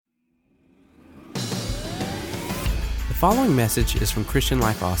following message is from Christian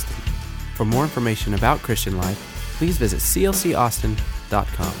Life Austin. For more information about Christian Life, please visit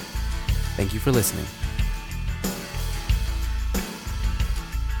clcaustin.com. Thank you for listening.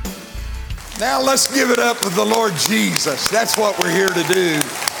 Now let's give it up for the Lord Jesus. That's what we're here to do.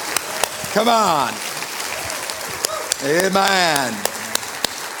 Come on. Amen.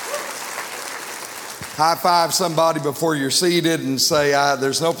 High five somebody before you're seated and say,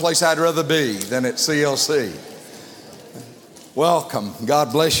 there's no place I'd rather be than at CLC. Welcome.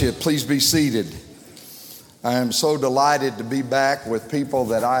 God bless you. Please be seated. I am so delighted to be back with people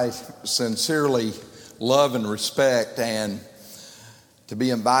that I sincerely love and respect, and to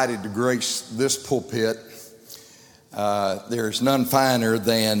be invited to grace this pulpit. There's none finer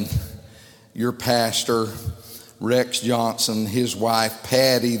than your pastor, Rex Johnson, his wife,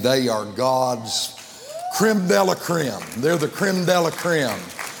 Patty. They are God's creme de la creme. They're the creme de la creme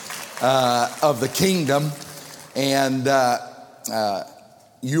of the kingdom. And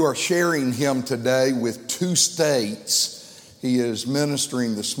you are sharing him today with 2 states. He is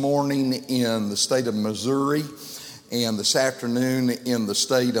ministering this morning in the state of Missouri and this afternoon in the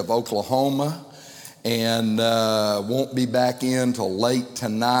state of Oklahoma, and won't be back in till late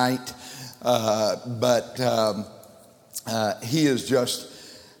tonight. But he is just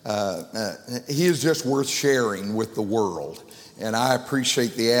worth sharing with the world. And I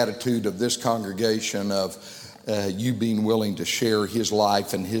appreciate the attitude of this congregation of you being willing to share his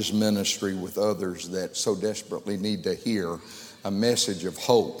life and his ministry with others that so desperately need to hear a message of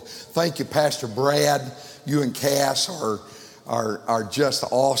hope. Thank you, Pastor Brad. You and Cass are just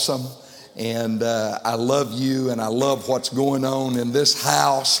awesome. And I love you, and I love what's going on in this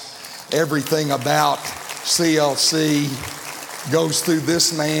house. Everything about CLC goes through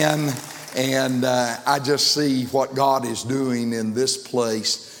this man, and I just see what God is doing in this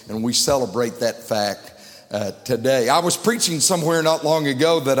place, and we celebrate that fact today. I was preaching somewhere not long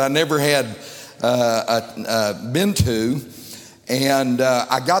ago that I never had been to, and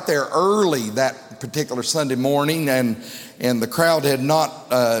I got there early that particular Sunday morning, and the crowd had not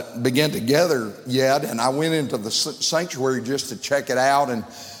begun to gather yet, and I went into the sanctuary just to check it out and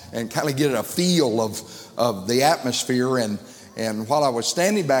kind of get a feel of the atmosphere. And while I was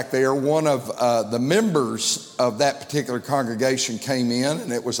standing back there, one of the members of that particular congregation came in,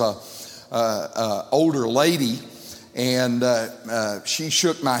 and it was a older lady, and she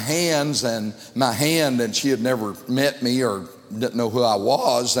shook my hand, and she had never met me or didn't know who I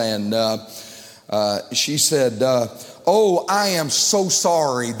was, and she said, "Oh, I am so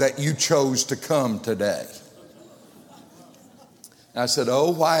sorry that you chose to come today." I said,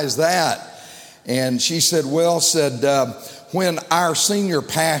 "Oh, why is that?" And she said, when our senior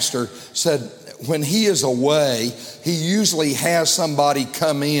pastor said, when he is away, he usually has somebody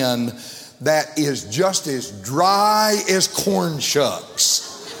come in that is just as dry as corn shucks.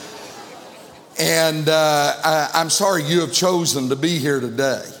 And I'm sorry you have chosen to be here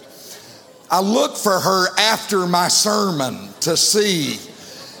today. I looked for her after my sermon to see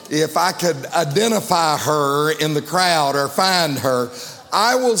if I could identify her in the crowd or find her.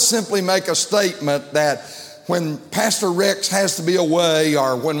 I will simply make a statement that when Pastor Rex has to be away,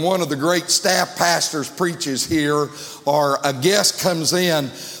 or when one of the great staff pastors preaches here, or a guest comes in,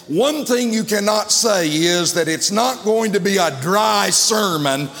 one thing you cannot say is that it's not going to be a dry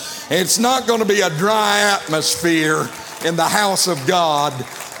sermon. It's not going to be a dry atmosphere in the house of God.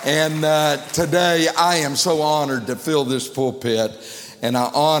 And today I am so honored to fill this pulpit, and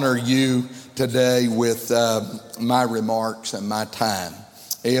I honor you today with my remarks and my time.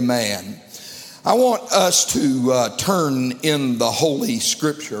 Amen. I want us to turn in the Holy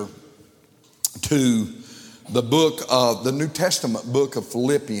Scripture to the book of the New Testament book of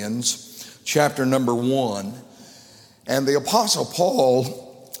Philippians, chapter number 1. And the Apostle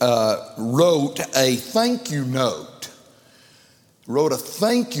Paul wrote a thank you note. Wrote a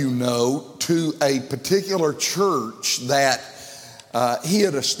thank you note to a particular church that he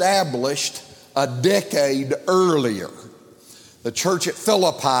had established a decade earlier. The church at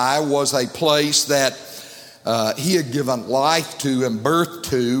Philippi was a place that he had given life to and birth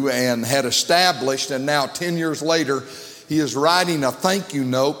to and had established, and now 10 years later he is writing a thank you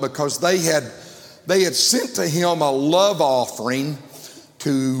note because they had sent to him a love offering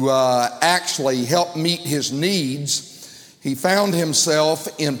to actually help meet his needs. He found himself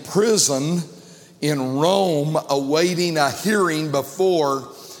in prison in Rome awaiting a hearing before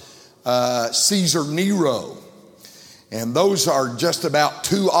Caesar Nero. And those are just about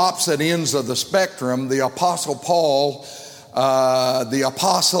 2 opposite ends of the spectrum. The Apostle Paul, the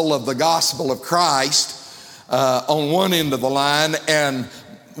apostle of the gospel of Christ, on one end of the line, and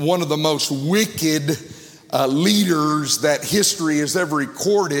one of the most wicked leaders that history has ever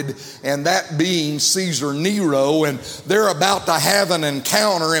recorded, and that being Caesar Nero. And they're about to have an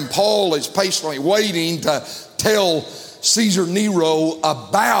encounter, and Paul is patiently waiting to tell Caesar Nero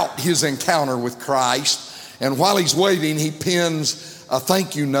about his encounter with Christ. And while he's waiting, he pens a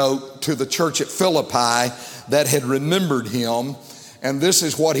thank you note to the church at Philippi that had remembered him. And this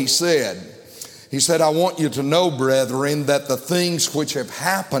is what he said. He said, I want you to know, brethren, that the things which have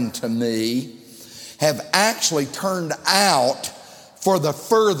happened to me have actually turned out for the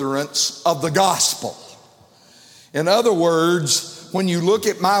furtherance of the gospel. In other words, when you look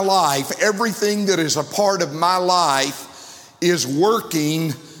at my life, everything that is a part of my life is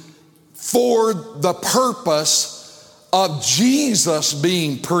working for the purpose of Jesus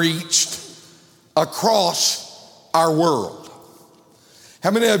being preached across our world. How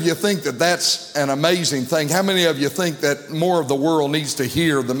many of you think that that's an amazing thing? How many of you think that more of the world needs to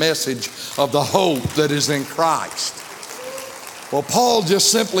hear the message of the hope that is in Christ? Well, Paul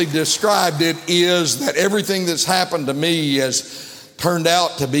just simply described it is that everything that's happened to me has turned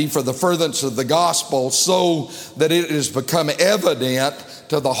out to be for the furtherance of the gospel, so that it has become evident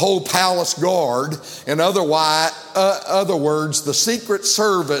to the whole palace guard. In other words, the secret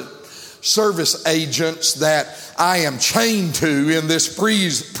service agents that I am chained to in this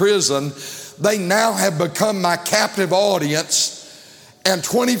prison, they now have become my captive audience, and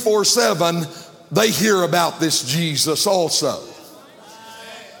 24/7 they hear about this Jesus also.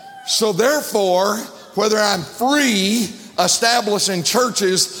 So therefore, whether I'm free establishing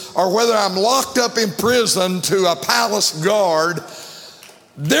churches or whether I'm locked up in prison to a palace guard,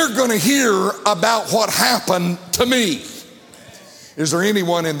 they're going to hear about what happened to me. Is there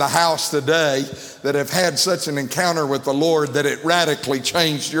anyone in the house today that have had such an encounter with the Lord that it radically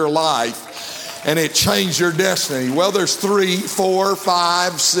changed your life and it changed your destiny? Well, there's 3, 4,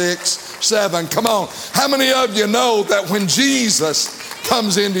 5, 6, 7. Come on. How many of you know that when Jesus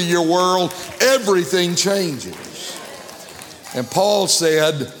comes into your world, everything changes? And Paul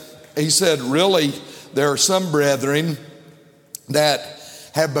said, really, there are some brethren that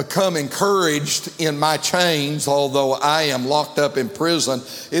have become encouraged in my chains. Although I am locked up in prison,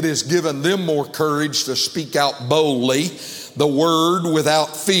 it has given them more courage to speak out boldly the word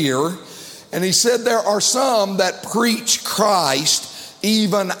without fear. And he said there are some that preach Christ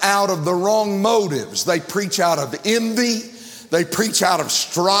even out of the wrong motives. They preach out of envy. They preach out of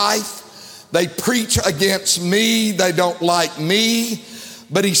strife. They preach against me. They don't like me.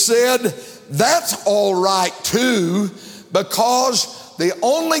 But he said that's all right too, because the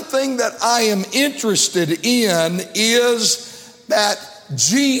only thing that I am interested in is that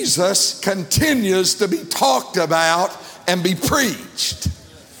Jesus continues to be talked about and be preached.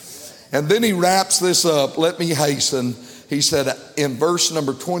 And then he wraps this up. Let me hasten. He said in verse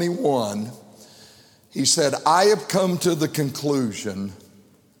number 21, he said, I have come to the conclusion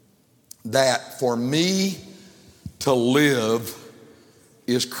that for me to live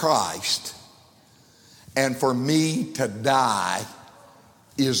is Christ, and for me to die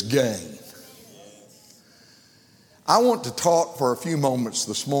is gain. I want to talk for a few moments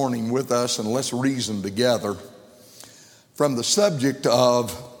this morning with us, and let's reason together from the subject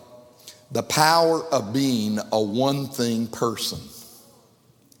of the power of being a one-thing person.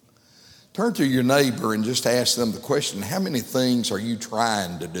 Turn to your neighbor and just ask them the question, how many things are you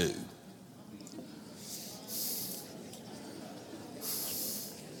trying to do?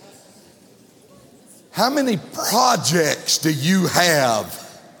 How many projects do you have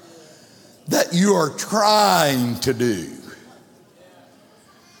that you are trying to do?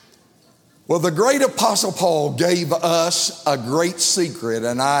 Well, the great Apostle Paul gave us a great secret,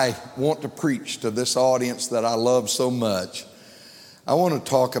 and I want to preach to this audience that I love so much. I want to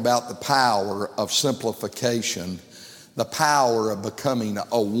talk about the power of simplification, the power of becoming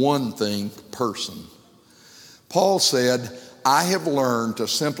a one-thing person. Paul said, I have learned to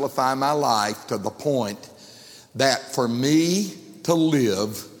simplify my life to the point that for me to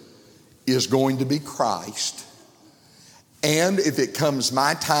live is going to be Christ. And if it comes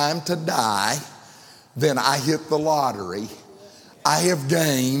my time to die, then I hit the lottery. I have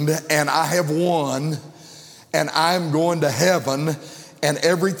gained and I have won, and I'm going to heaven, and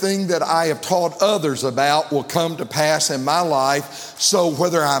everything that I have taught others about will come to pass in my life. So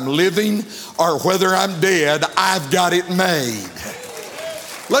whether I'm living or whether I'm dead, I've got it made.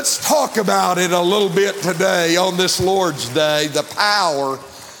 Let's talk about it a little bit today on this Lord's Day, the power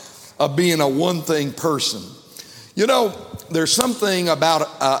of being a one-thing person. You know, there's something about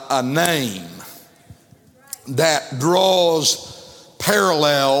a name that draws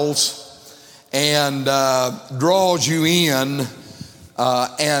parallels and draws you in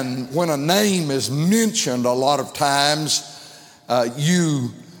And when a name is mentioned, a lot of times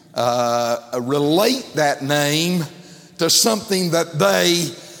you relate that name to something that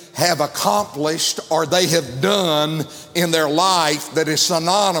they have accomplished or they have done in their life that is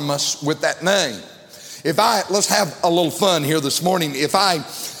synonymous with that name. Let's have a little fun here this morning. If I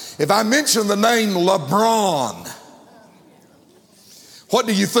mention the name LeBron, what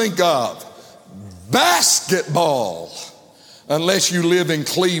do you think of? Basketball, unless you live in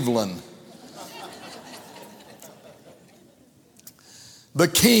Cleveland. The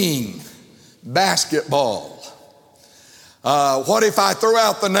King, basketball. What if I throw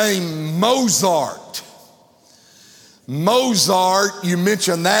out the name Mozart? Mozart, you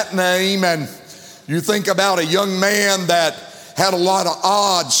mention that name and you think about a young man that had a lot of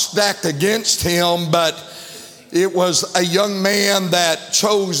odds stacked against him, but it was a young man that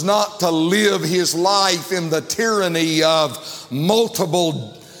chose not to live his life in the tyranny of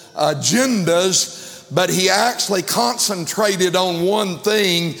multiple agendas, but he actually concentrated on one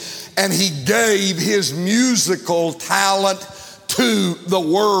thing, and he gave his musical talent to the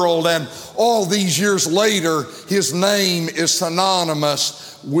world. And all these years later, his name is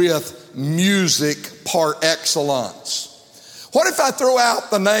synonymous with music par excellence. What if I throw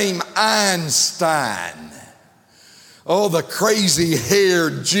out the name Einstein? Oh, the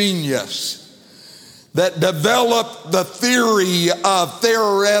crazy-haired genius that developed the theory of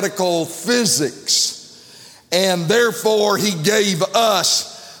theoretical physics, and therefore he gave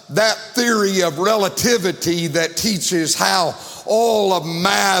us that theory of relativity that teaches how all of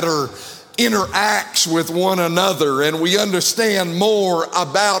matter interacts with one another, and we understand more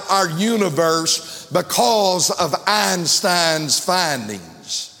about our universe because of Einstein's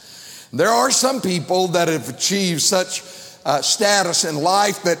findings. There are some people that have achieved such status in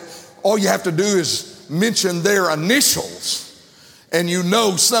life that all you have to do is mention their initials and you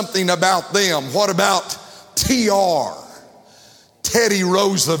know something about them. What about TR? Teddy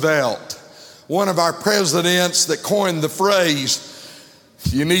Roosevelt, one of our presidents that coined the phrase,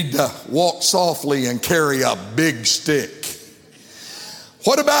 you need to walk softly and carry a big stick.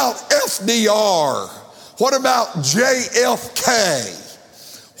 What about FDR? What about JFK?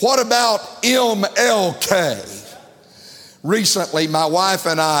 What about MLK? Recently, my wife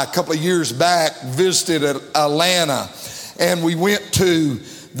and I, a couple of years back, visited Atlanta, and we went to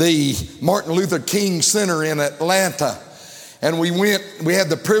the Martin Luther King Center in Atlanta. And we had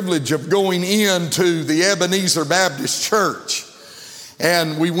the privilege of going into the Ebenezer Baptist Church.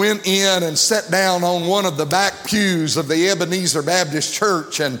 And we went in and sat down on one of the back pews of the Ebenezer Baptist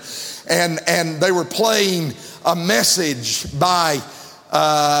Church, and they were playing a message by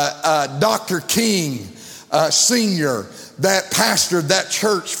Dr. King Sr., that pastored that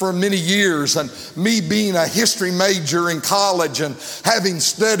church for many years. And me being a history major in college and having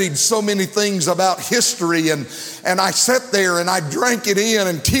studied so many things about history, and I sat there and I drank it in,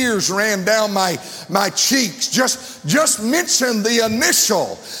 and tears ran down my cheeks. Just mention the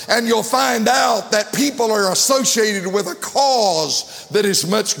initial and you'll find out that people are associated with a cause that is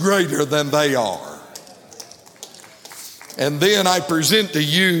much greater than they are. And then I present to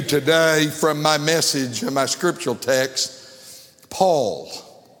you today from my message and my scriptural text, Paul.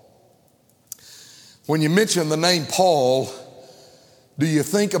 When you mention the name Paul, do you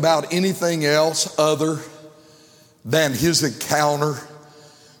think about anything else other than his encounter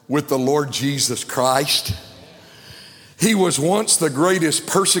with the Lord Jesus Christ? He was once the greatest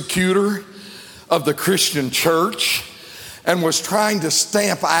persecutor of the Christian church and was trying to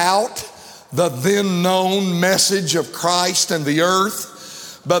stamp out the then known message of Christ and the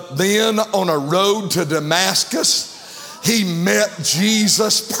earth. But then on a road to Damascus, he met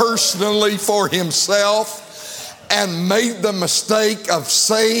Jesus personally for himself and made the mistake of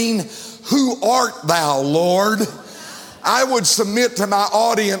saying, "Who art thou, Lord?" I would submit to my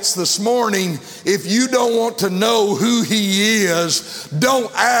audience this morning, if you don't want to know who he is,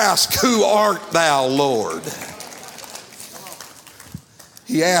 don't ask, "Who art thou, Lord?"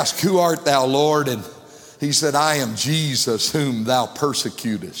 He asked, "Who art thou, Lord?" And he said, "I am Jesus whom thou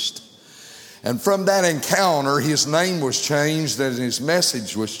persecutest." And from that encounter, his name was changed and his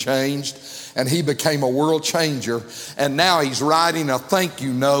message was changed, and he became a world changer. And now he's writing a thank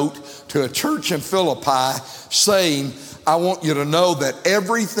you note to a church in Philippi saying, "I want you to know that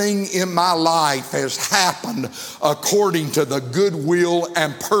everything in my life has happened according to the goodwill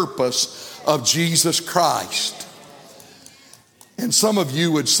and purpose of Jesus Christ." And some of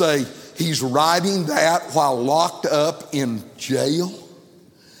you would say, he's writing that while locked up in jail?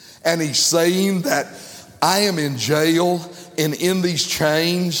 And he's saying that I am in jail and in these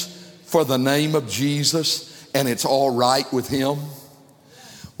chains for the name of Jesus, and it's all right with him?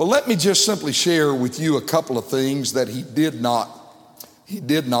 Well, let me just simply share with you a couple of things that he did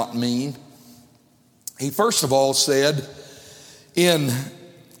not mean. He first of all said in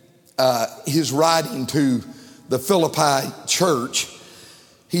his writing to the Philippi church,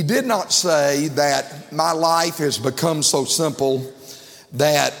 he did not say that my life has become so simple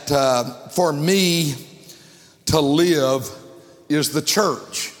that for me to live is the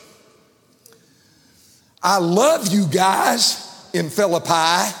church. I love you guys in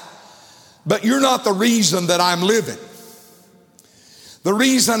Philippi, but you're not the reason that I'm living. The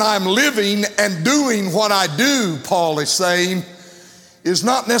reason I'm living and doing what I do, Paul is saying, is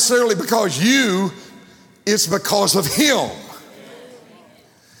not necessarily because you, it's because of him.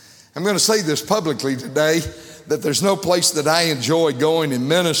 I'm going to say this publicly today, that there's no place that I enjoy going and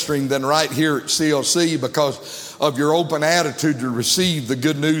ministering than right here at CLC because of your open attitude to receive the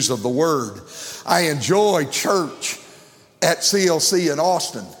good news of the Word. I enjoy church at CLC in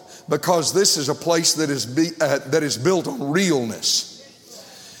Austin because this is a place that is built on realness.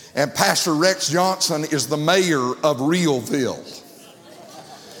 And Pastor Rex Johnson is the mayor of Realville.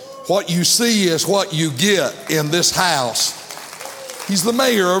 What you see is what you get in this house. He's the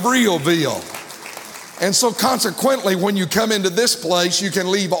mayor of Realville. And so consequently, when you come into this place, you can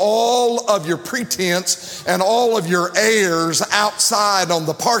leave all of your pretense and all of your airs outside on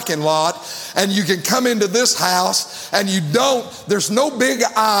the parking lot, and you can come into this house and there's no big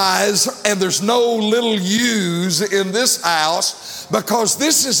I's and there's no little U's in this house, because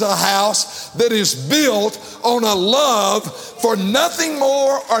this is a house that is built on a love for nothing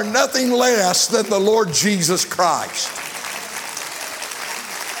more or nothing less than the Lord Jesus Christ.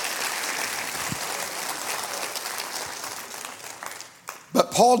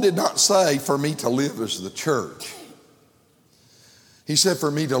 But Paul did not say for me to live as the church. He said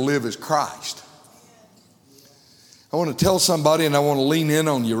for me to live as Christ. I want to tell somebody, and I want to lean in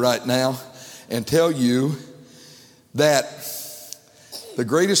on you right now and tell you that the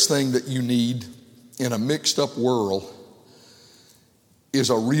greatest thing that you need in a mixed up world is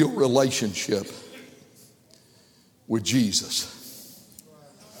a real relationship with Jesus.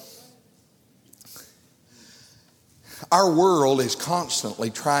 Our world is constantly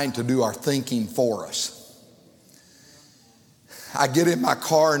trying to do our thinking for us. I get in my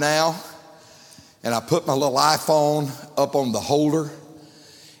car now and I put my little iPhone up on the holder,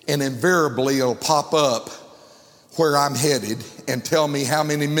 and invariably it'll pop up where I'm headed and tell me how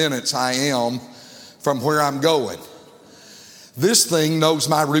many minutes I am from where I'm going. This thing knows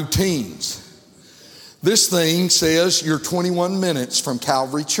my routines. This thing says you're 21 minutes from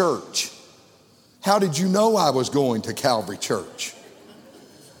Calvary Church. How did you know I was going to Calvary Church?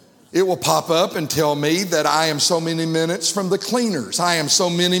 It will pop up and tell me that I am so many minutes from the cleaners. I am so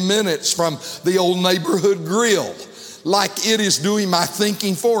many minutes from the old neighborhood grill, like it is doing my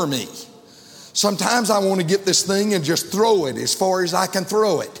thinking for me. Sometimes I want to get this thing and just throw it as far as I can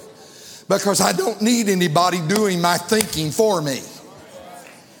throw it, because I don't need anybody doing my thinking for me.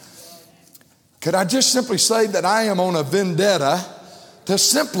 Could I just simply say that I am on a vendetta to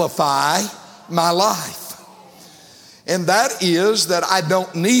simplify my life? And that is that I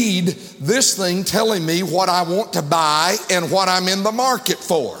don't need this thing telling me what I want to buy and what I'm in the market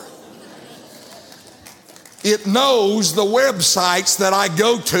for. It knows the websites that I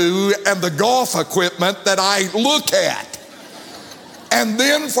go to and the golf equipment that I look at. And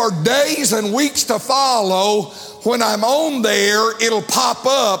then for days and weeks to follow, when I'm on there, it'll pop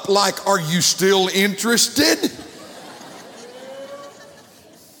up like, "Are you still interested?"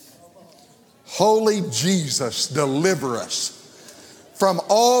 Holy Jesus, deliver us from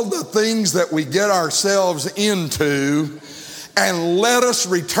all the things that we get ourselves into, and let us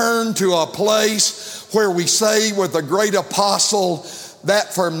return to a place where we say with the great apostle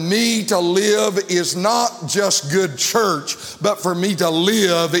that for me to live is not just good church, but for me to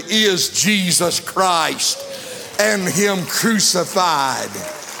live is Jesus Christ and Him crucified.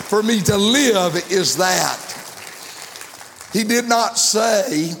 For me to live is that. He did not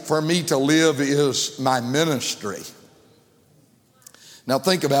say for me to live is my ministry. Now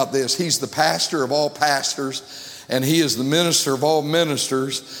think about this. He's the pastor of all pastors, and He is the minister of all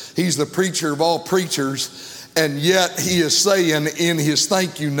ministers. He's the preacher of all preachers, and yet He is saying in His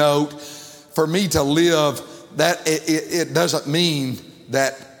thank you note, for me to live, that it doesn't mean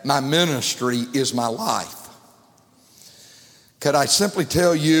that my ministry is my life. Could I simply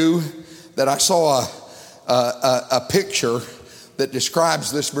tell you that I saw a picture that describes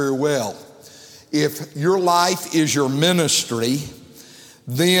this very well. If your life is your ministry,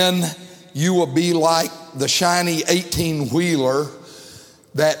 then you will be like the shiny 18-wheeler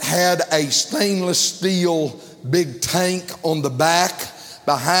that had a stainless steel big tank on the back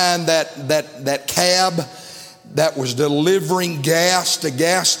behind that cab that was delivering gas to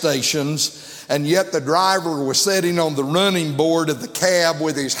gas stations, and yet the driver was sitting on the running board of the cab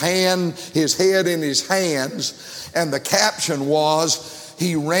with his head in his hands, and the caption was,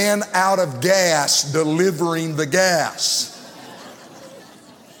 "He ran out of gas delivering the gas."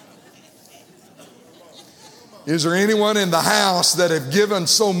 Is there anyone in the house that have given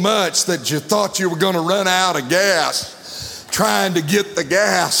so much that you thought you were going to run out of gas trying to get the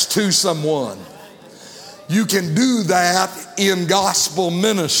gas to someone? You can do that in gospel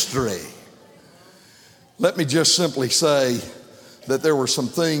ministry. Let me just simply say that there were some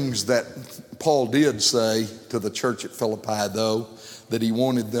things that Paul did say to the church at Philippi, though, that he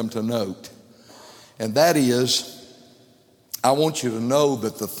wanted them to note. And that is, I want you to know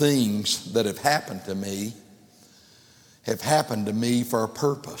that the things that have happened to me for a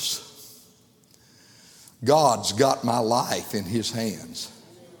purpose. God's got my life in His hands.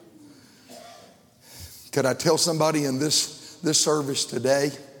 Could I tell somebody in this service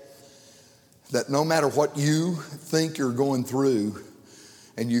today that no matter what you think you're going through,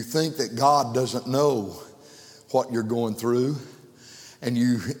 and you think that God doesn't know what you're going through, and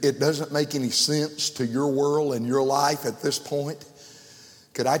it doesn't make any sense to your world and your life at this point,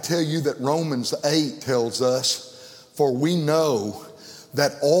 could I tell you that Romans 8 tells us, "For we know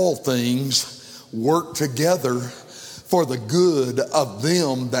that all things work together for the good of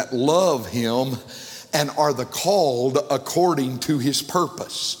them that love Him and are the called according to His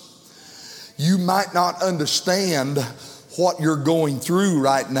purpose." You might not understand what you're going through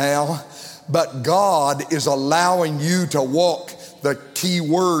right now, but God is allowing you to walk. The key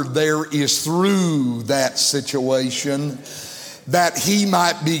word there is through that situation, that He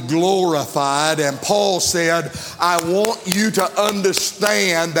might be glorified. And Paul said, I want you to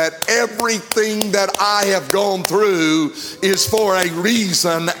understand that everything that I have gone through is for a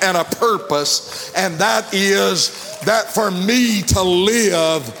reason and a purpose, and that is that for me to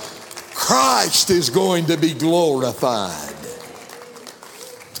live, Christ is going to be glorified.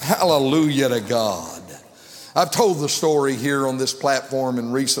 Hallelujah to God. I've told the story here on this platform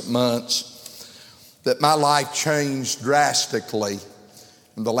in recent months that my life changed drastically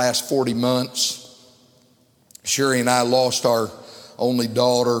in the last 40 months. Sherry and I lost our only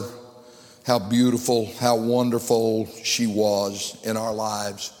daughter. How beautiful, how wonderful she was in our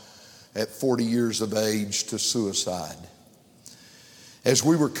lives at 40 years of age to suicide. As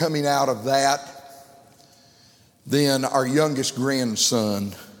we were coming out of that, then our youngest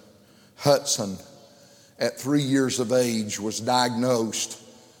grandson, Hudson, at 3 years of age, was diagnosed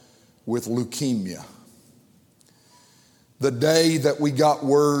with leukemia. The day that we got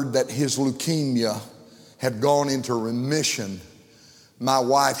word that his leukemia had gone into remission, my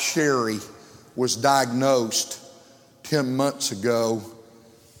wife Sherry was diagnosed 10 months ago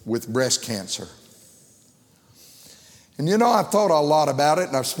with breast cancer. And you know, I've thought a lot about it,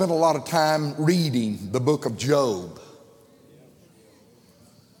 and I've spent a lot of time reading the book of Job.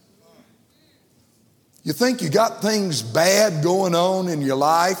 You think you got things bad going on in your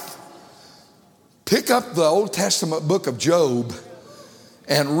life? Pick up the Old Testament book of Job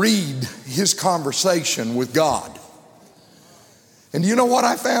and read his conversation with God. And you know what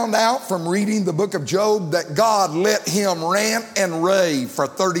I found out from reading the book of Job? That God let him rant and rave for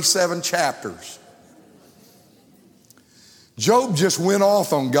 37 chapters. Job just went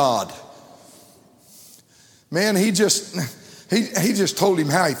off on God. Man, he just told him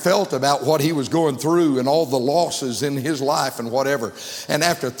how he felt about what he was going through and all the losses in his life and whatever. And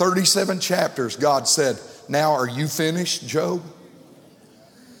after 37 chapters, God said, "Now are you finished, Job?"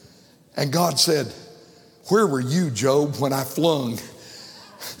 And God said, "Where were you, Job, when I flung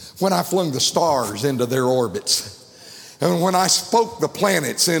the stars into their orbits? And when I spoke the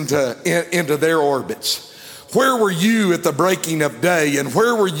planets into their orbits? Where were you at the breaking of day? And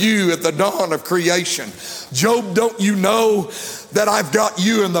where were you at the dawn of creation? Job, don't you know that I've got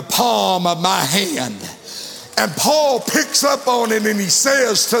you in the palm of my hand?" And Paul picks up on it and he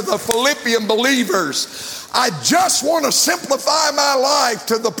says to the Philippian believers, "I just want to simplify my life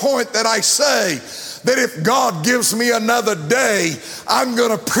to the point that I say that if God gives me another day, I'm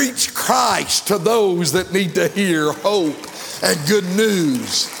going to preach Christ to those that need to hear hope and good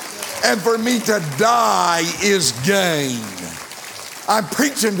news. And for me to die is gain." I'm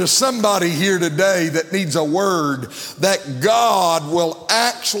preaching to somebody here today that needs a word that God will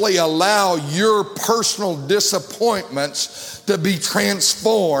actually allow your personal disappointments to be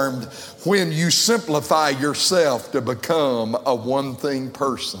transformed when you simplify yourself to become a one-thing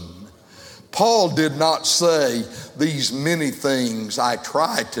person. Paul did not say, "These many things I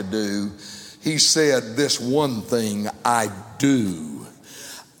try to do." He said, "This one thing I do."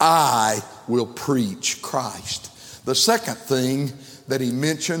 I will preach Christ. The second thing that he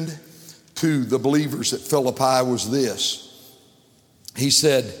mentioned to the believers at Philippi was this. He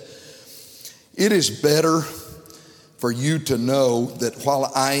said, it is better for you to know that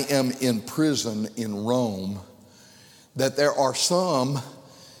while I am in prison in Rome, that there are some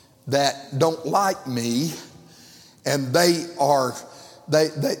that don't like me, and they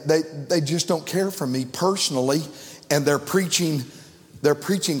just don't care for me personally, and they're preaching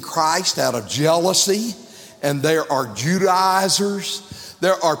Christ out of jealousy, and there are Judaizers,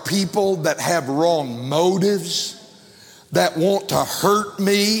 there are people that have wrong motives, that want to hurt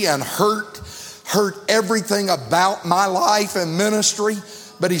me and hurt everything about my life and ministry.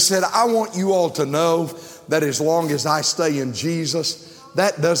 But he said, I want you all to know that as long as I stay in Jesus,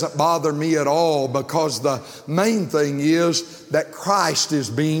 that doesn't bother me at all, because the main thing is that Christ is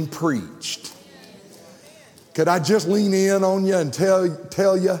being preached. Could I just lean in on you and tell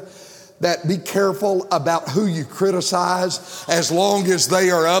you that be careful about who you criticize, as long as they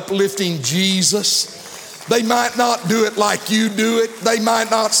are uplifting Jesus. They might not do it like you do it. They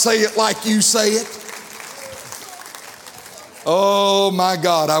might not say it like you say it. Oh my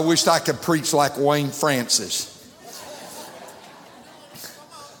God, I wished I could preach like Wayne Francis.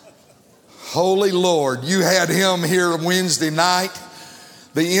 Holy Lord, you had him here Wednesday night,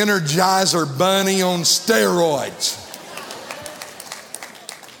 the Energizer Bunny on steroids.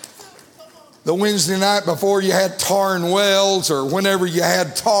 The Wednesday night before you had Taryn Wells, or whenever you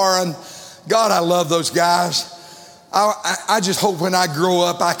had Taryn. God, I love those guys. I just hope when I grow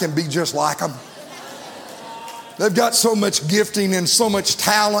up I can be just like them. They've got so much gifting and so much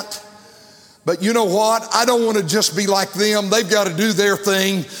talent. But you know what? I don't want to just be like them. They've got to do their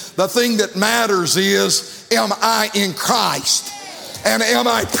thing. The thing that matters is, am I in Christ? And am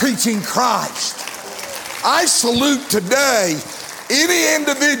I preaching Christ? I salute today any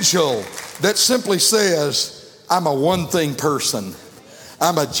individual that simply says, I'm a one-thing person.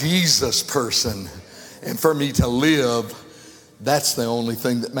 I'm a Jesus person. And for me to live, that's the only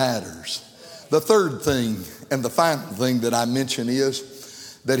thing that matters. The third thing and the final thing that I mention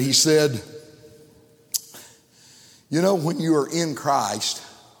is that he said, you know, when you are in Christ,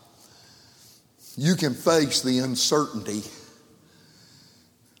 you can face the uncertainty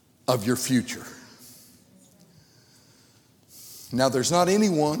of your future. Now, there's not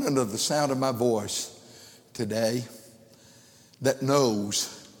anyone under the sound of my voice today that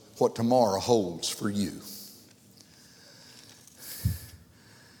knows what tomorrow holds for you.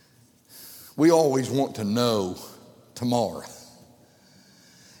 We always want to know tomorrow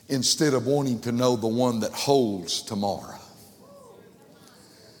instead of wanting to know the one that holds tomorrow.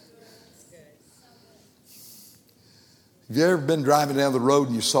 Have you ever been driving down the road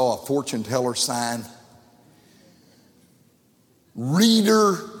and you saw a fortune teller sign?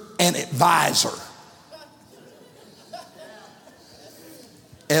 Reader and advisor.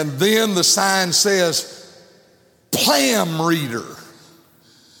 And then the sign says, palm reader.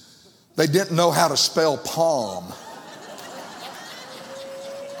 They didn't know how to spell palm.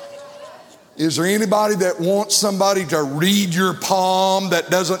 Is there anybody that wants somebody to read your palm that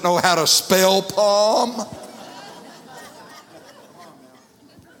doesn't know how to spell palm?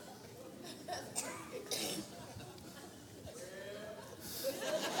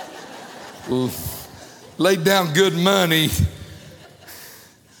 Laid down good money.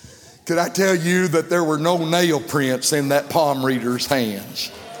 Could I tell you that there were no nail prints in that palm reader's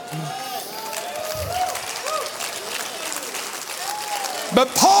hands? But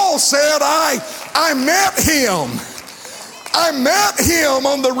Paul said, I met him. I met him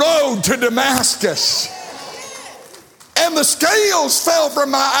on the road to Damascus. And the scales fell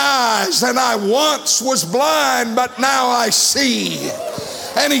from my eyes, and I once was blind, but now I see.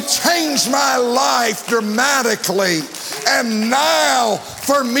 And he changed my life dramatically. And now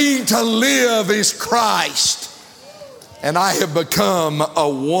for me to live is Christ. And I have become a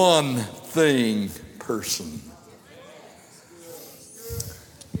one-thing person.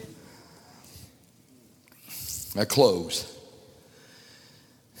 I close.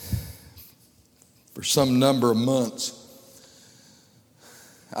 For some number of months,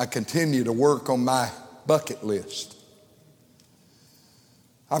 I continue to work on my bucket list.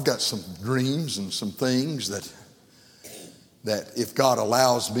 I've got some dreams and some things that if God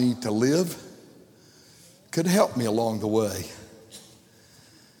allows me to live, could help me along the way.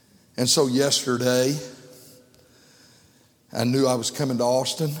 And so yesterday, I knew I was coming to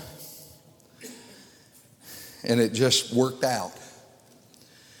Austin, and it just worked out.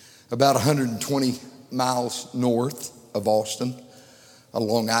 About 120 miles north of Austin,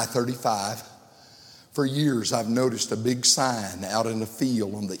 along I-35, For years, I've noticed a big sign out in the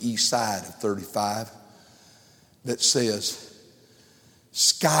field on the east side of 35 that says,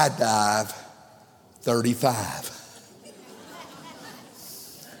 Skydive 35.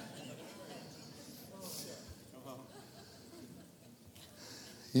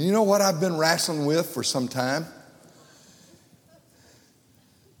 You know what I've been wrestling with for some time?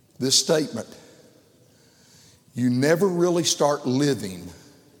 This statement. You never really start living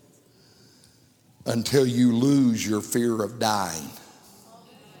until you lose your fear of dying.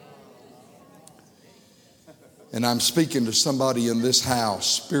 And I'm speaking to somebody in this house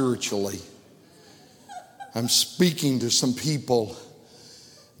spiritually. I'm speaking to some people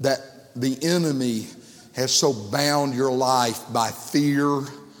that the enemy has so bound your life by fear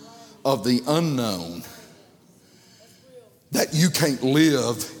of the unknown that you can't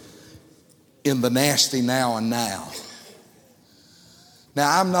live in the nasty now and now.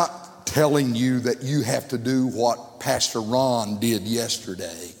 Now, I'm not telling you that you have to do what Pastor Ron did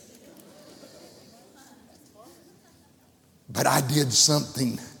yesterday. But I did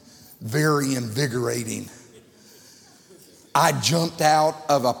something very invigorating. I jumped out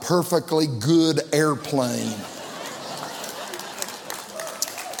of a perfectly good airplane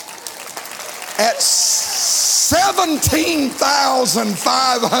at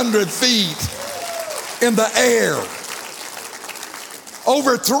 17,500 feet in the air,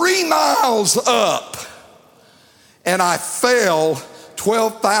 over 3 miles up, and I fell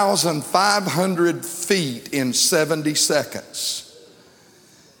 12,500 feet in 70 seconds.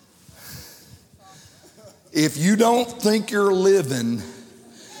 If you don't think you're living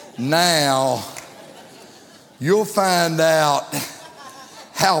now, you'll find out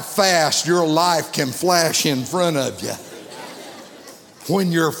how fast your life can flash in front of you when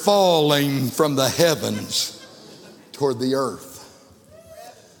you're falling from the heavens toward the earth.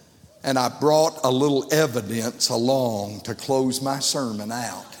 And I brought a little evidence along to close my sermon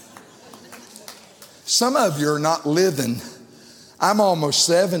out. Some of you are not living. I'm almost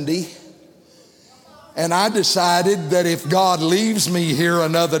 70. And I decided that if God leaves me here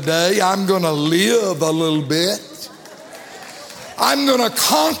another day, I'm going to live a little bit. I'm going to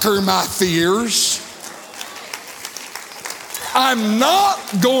conquer my fears. I'm not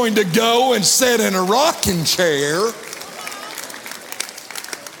going to go and sit in a rocking chair.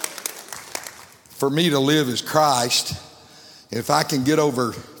 For me to live is Christ. If I can get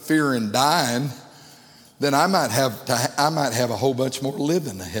over fear and dying, then I might have a whole bunch more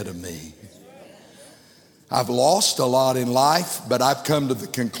living ahead of me. I've lost a lot in life, but I've come to the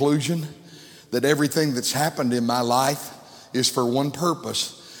conclusion that everything that's happened in my life is for one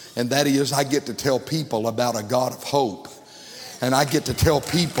purpose, and that is I get to tell people about a God of hope. And I get to tell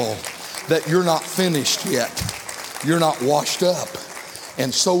people that you're not finished yet. You're not washed up.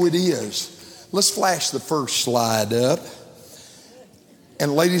 And so it is. Let's flash the first slide up.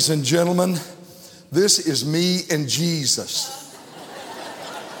 And ladies and gentlemen, this is me and Jesus.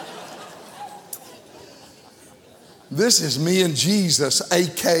 This is me and Jesus,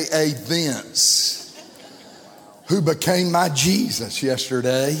 AKA Vince, who became my Jesus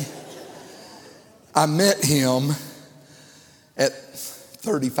yesterday. I met him at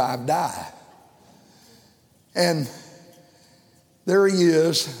 35 Dive. And there he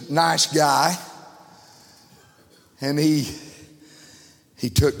is, nice guy. And he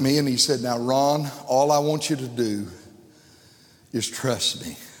took me and he said, now Ron, all I want you to do is trust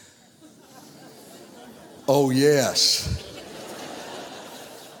me. Oh yes.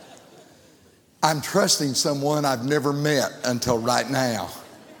 I'm trusting someone I've never met until right now.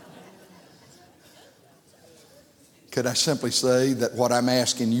 Could I simply say that what I'm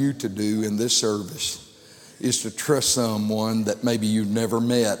asking you to do in this service is to trust someone that maybe you've never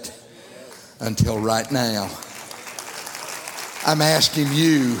met until right now. I'm asking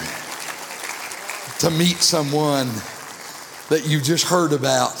you to meet someone that you've just heard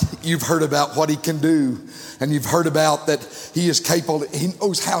about. You've heard about what he can do, and you've heard about that he is capable. He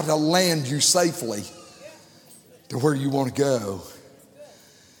knows how to land you safely to where you want to go.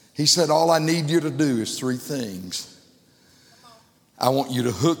 He said, all I need you to do is 3 things. I want you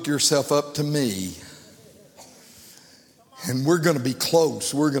to hook yourself up to me. And we're going to be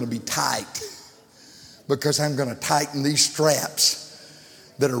close. We're going to be tight. Because I'm going to tighten these straps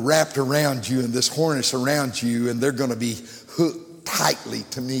that are wrapped around you and this harness around you. And they're going to be hooked tightly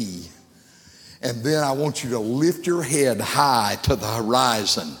to me. And then I want you to lift your head high to the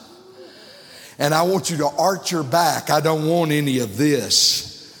horizon. And I want you to arch your back. I don't want any of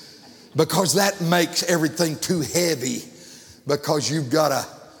this. Because that makes everything too heavy. Because you've got a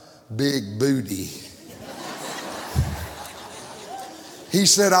big booty. He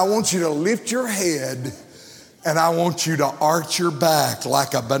said, I want you to lift your head and I want you to arch your back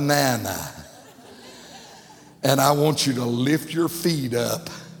like a banana. And I want you to lift your feet up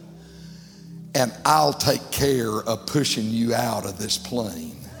and I'll take care of pushing you out of this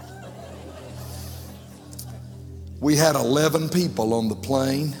plane. We had 11 people on the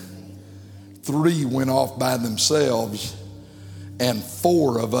plane. 3 went off by themselves and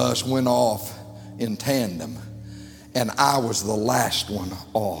 4 of us went off in tandem. And I was the last one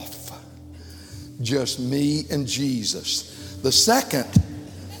off. Just me and Jesus. The second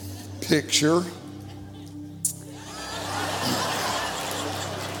picture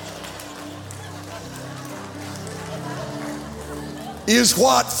is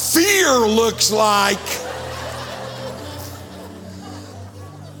what fear looks like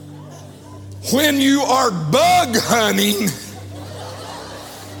when you are bug hunting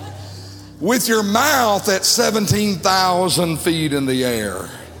with your mouth at 17,000 feet in the air.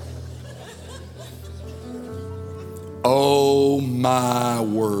 Oh my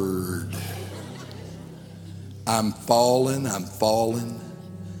word. I'm falling,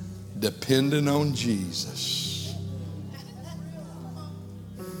 depending on Jesus.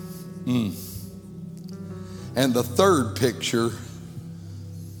 And the third picture,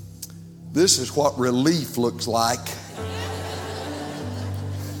 this is what relief looks like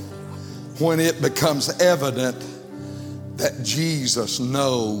when it becomes evident that Jesus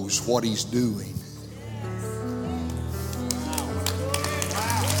knows what he's doing.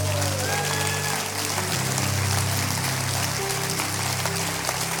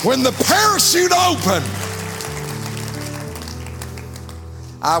 When the parachute opened,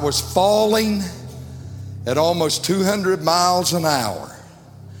 I was falling at almost 200 miles an hour.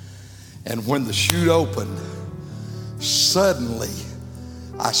 And when the chute opened, suddenly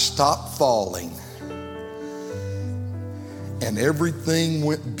I stopped falling and everything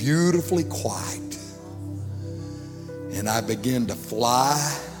went beautifully quiet. And I began to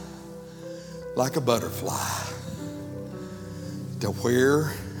fly like a butterfly to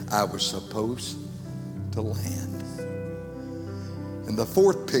where I was supposed to land. And the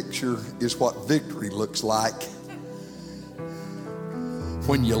fourth picture is what victory looks like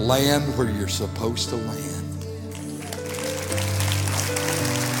when you land where you're supposed to land.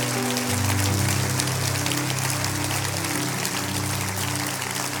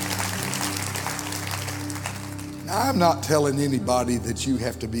 Now, I'm not telling anybody that you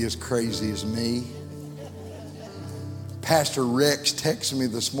have to be as crazy as me. Pastor Rex texted me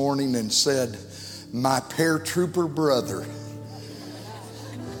this morning and said, my paratrooper brother,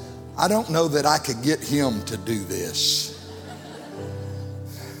 I don't know that I could get him to do this.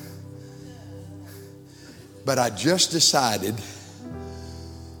 But I just decided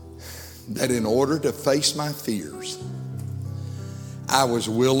that in order to face my fears, I was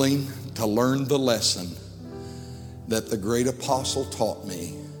willing to learn the lesson that the great apostle taught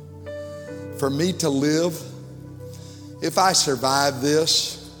me. For me to live, if I survive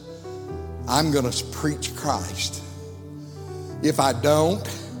this, I'm going to preach Christ. If I don't,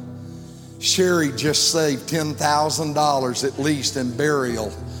 Sherry just saved $10,000 at least in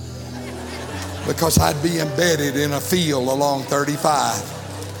burial because I'd be embedded in a field along 35.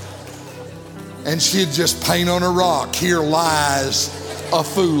 And she'd just paint on a rock, here lies a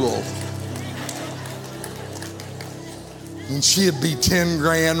fool. And she'd be 10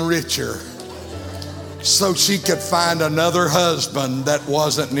 grand richer so she could find another husband that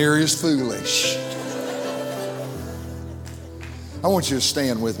wasn't near as foolish. I want you to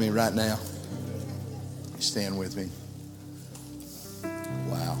stand with me right now. Stand with me.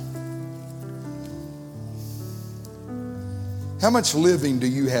 Wow. How much living do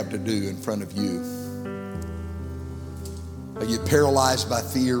you have to do in front of you? Are you paralyzed by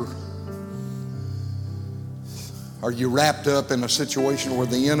fear? Are you wrapped up in a situation where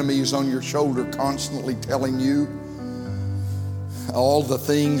the enemy is on your shoulder constantly telling you all the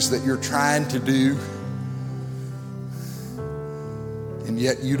things that you're trying to do, and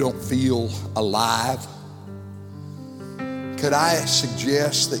yet you don't feel alive? Could I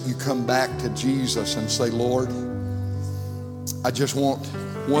suggest that you come back to Jesus and say, Lord, I just want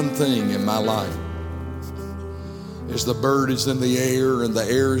one thing in my life. As the bird is in the air and the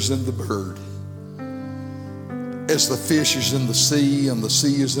air is in the bird, as the fish is in the sea and the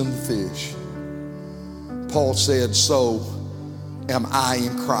sea is in the fish, Paul said, so am I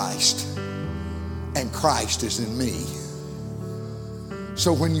in Christ, and Christ is in me.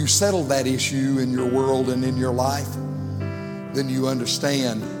 So when you settle that issue in your world and in your life, then you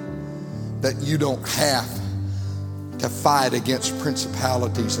understand that you don't have to fight against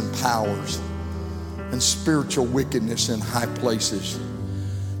principalities and powers and spiritual wickedness in high places.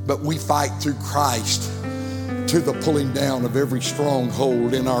 but we fight through Christ to the pulling down of every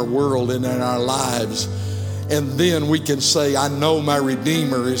stronghold in our world and in our lives. And then we can say, I know my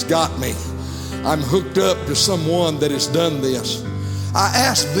Redeemer has got me. I'm hooked up to someone that has done this. I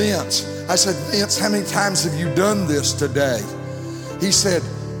asked Vince, I said, Vince, how many times have you done this today? He said,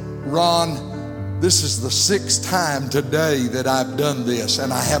 Ron, this is the 6th time today that I've done this,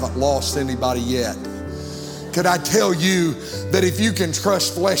 and I haven't lost anybody yet. Could I tell you that if you can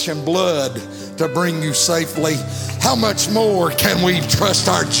trust flesh and blood to bring you safely, how much more can we trust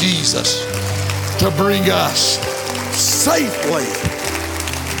our Jesus to bring us safely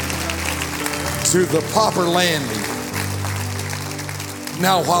to the proper landing?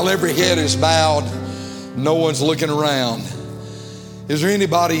 Now, while every head is bowed, no one's looking around. Is there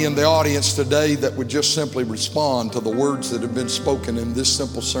anybody in the audience today that would just simply respond to the words that have been spoken in this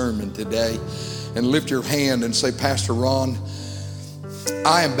simple sermon today and lift your hand and say, Pastor Ron,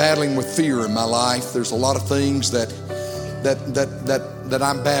 I am battling with fear in my life. There's a lot of things that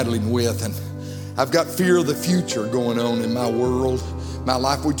I'm battling with, and I've got fear of the future going on in my world, my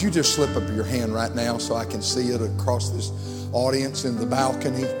life. Would you just slip up your hand right now so I can see it across this audience in the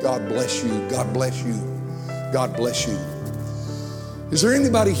balcony? God bless you. God bless you. God bless you. Is there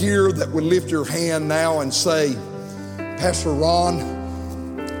anybody here that would lift your hand now and say, Pastor Ron,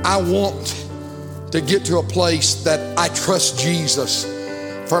 I want to get to a place that I trust Jesus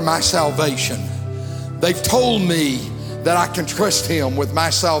for my salvation. They've told me that I can trust Him with my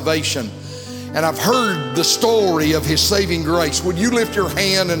salvation, and I've heard the story of His saving grace. Would you lift your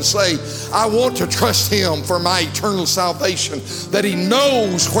hand and say, I want to trust Him for my eternal salvation, that He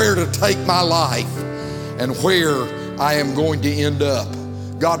knows where to take my life and where I am going to end up.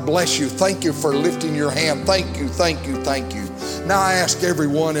 God bless you. Thank you for lifting your hand. Thank you, thank you, thank you. Now I ask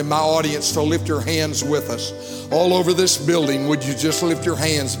everyone in my audience to lift your hands with us. All over this building, would you just lift your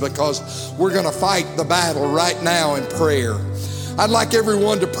hands, because we're going to fight the battle right now in prayer. I'd like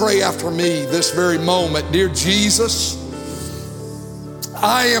everyone to pray after me this very moment. Dear Jesus,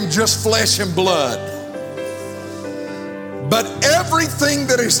 I am just flesh and blood, but everything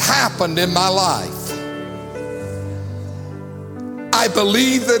that has happened in my life, I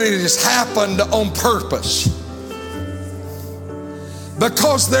believe that it has happened on purpose,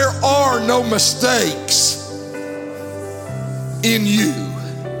 because there are no mistakes in you.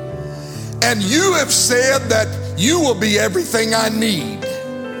 And you have said that you will be everything I need.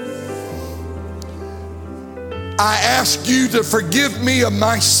 I ask you to forgive me of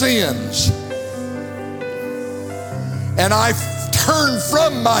my sins, and I turn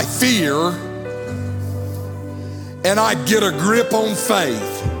from my fear, and I get a grip on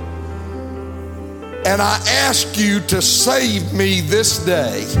faith. And I ask you to save me this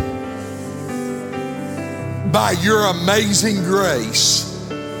day by your amazing grace.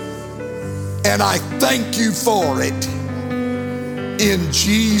 And I thank you for it in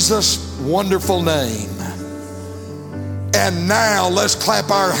Jesus' wonderful name. And now let's clap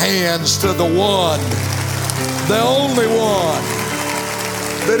our hands to the one, the only one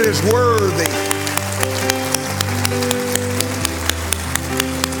that is worthy.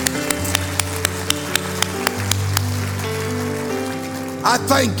 I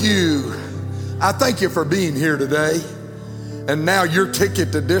thank you. I thank you for being here today. And now your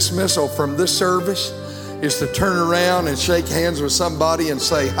ticket to dismissal from this service is to turn around and shake hands with somebody and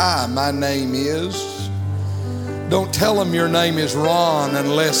say, hi, my name is. Don't tell them your name is Ron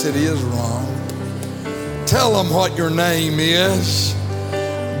unless it is Ron. Tell them what your name is.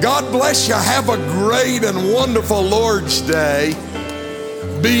 God bless you. Have a great and wonderful Lord's Day,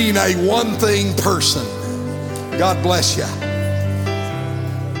 being a one thing person. God bless you.